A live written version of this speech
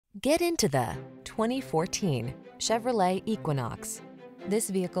Get into the 2014 Chevrolet Equinox. This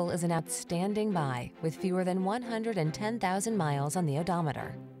vehicle is an outstanding buy with fewer than 110,000 miles on the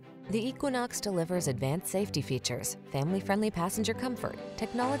odometer. The Equinox delivers advanced safety features, family-friendly passenger comfort,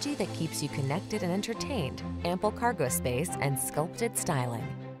 technology that keeps you connected and entertained, ample cargo space, and sculpted styling.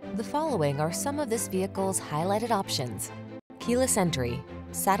 The following are some of this vehicle's highlighted options: keyless entry,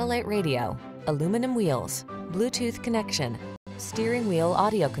 satellite radio, aluminum wheels, Bluetooth connection, steering wheel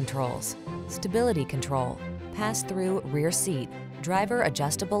audio controls, stability control, pass-through rear seat, driver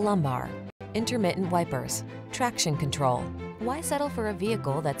adjustable lumbar, intermittent wipers, traction control. Why settle for a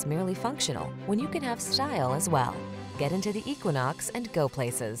vehicle that's merely functional when you can have style as well? Get into the Equinox and go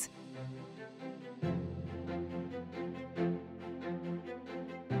places.